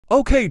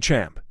Okay,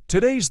 champ,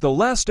 today's the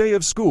last day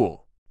of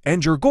school,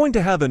 and you're going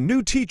to have a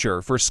new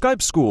teacher for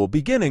Skype school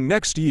beginning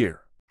next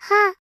year.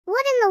 Huh?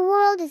 What in the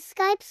world is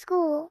Skype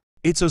school?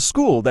 It's a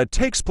school that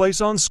takes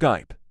place on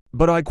Skype,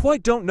 but I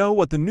quite don't know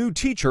what the new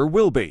teacher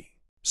will be.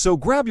 So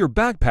grab your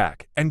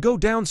backpack and go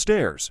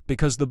downstairs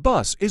because the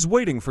bus is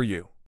waiting for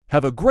you.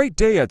 Have a great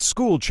day at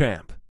school,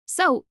 champ.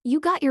 So, you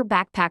got your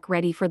backpack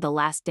ready for the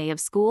last day of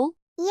school?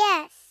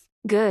 Yes.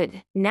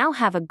 Good. Now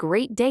have a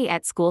great day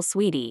at school,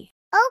 sweetie.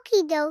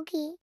 Okie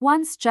dokie.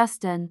 Once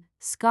Justin,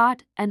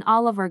 Scott, and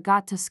Oliver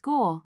got to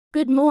school.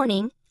 Good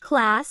morning,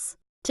 class.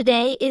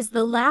 Today is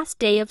the last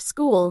day of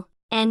school,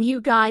 and you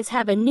guys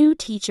have a new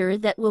teacher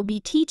that will be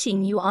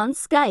teaching you on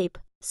Skype,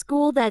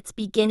 school that's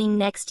beginning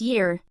next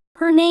year.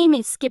 Her name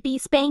is Skippy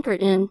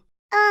Spankerton.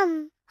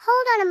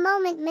 Hold on a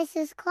moment,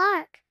 Mrs.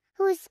 Clark.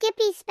 Who is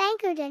Skippy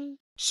Spankerton?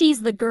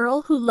 She's the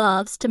girl who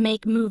loves to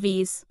make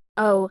movies.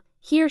 Oh,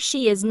 here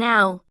she is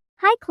now.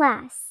 Hi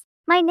class.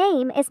 My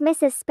name is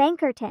Mrs.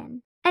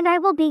 Spankerton, and I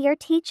will be your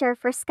teacher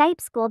for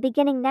Skype school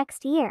beginning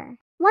next year.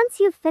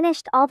 Once you've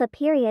finished all the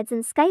periods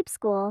in Skype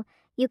school,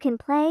 you can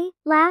play,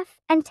 laugh,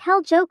 and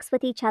tell jokes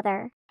with each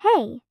other.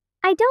 Hey,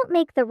 I don't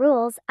make the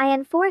rules, I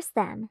enforce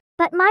them.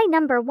 But my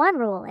number one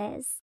rule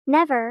is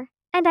never,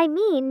 and I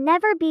mean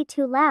never be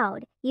too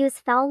loud, use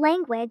foul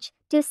language,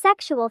 do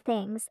sexual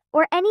things,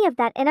 or any of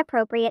that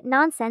inappropriate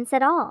nonsense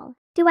at all.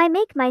 Do I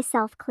make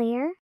myself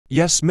clear?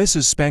 Yes,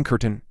 Mrs.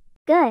 Spankerton.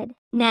 Good.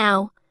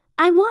 Now,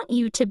 I want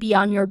you to be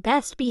on your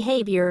best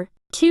behavior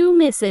to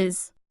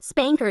Mrs.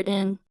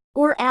 Spankerton,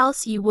 or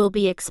else you will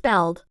be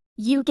expelled.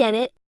 You get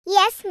it?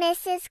 Yes,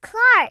 Mrs.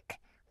 Clark.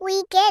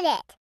 We get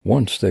it.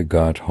 Once they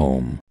got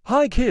home.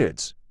 Hi,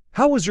 kids.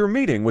 How was your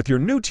meeting with your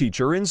new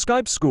teacher in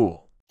Skype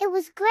school? It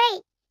was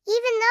great,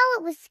 even though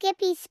it was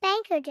Skippy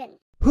Spankerton.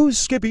 Who's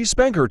Skippy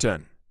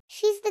Spankerton?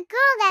 She's the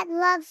girl that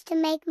loves to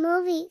make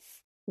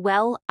movies.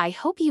 Well, I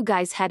hope you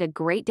guys had a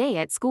great day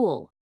at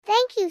school.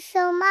 Thank you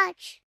so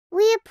much.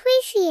 We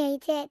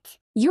appreciate it.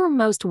 You're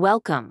most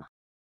welcome.